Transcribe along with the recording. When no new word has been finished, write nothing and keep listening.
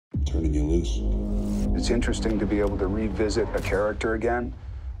turning you loose. It's interesting to be able to revisit a character again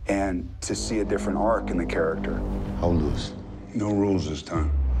and to see a different arc in the character. How loose? No rules this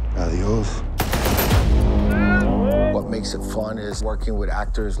time. Adios. What makes it fun is working with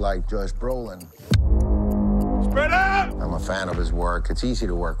actors like Brolin. Spread out! I'm a fan of his work. It's easy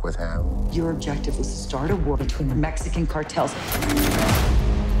to work with him. Your objective was to start a war between the Mexican cartels,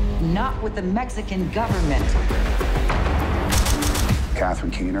 not with the Mexican government.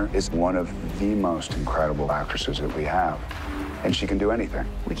 Catherine Keener is one of the most incredible actresses that we have, and she can do anything.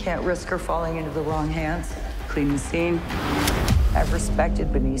 We can't risk her falling into the wrong hands. Clean the scene. I've respected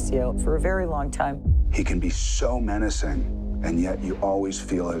Benicio for a very long time. He can be so menacing, and yet you always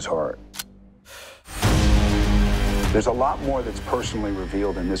feel his heart. There's a lot more that's personally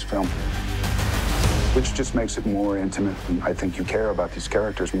revealed in this film, which just makes it more intimate, and I think you care about these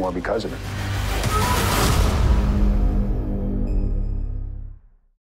characters more because of it.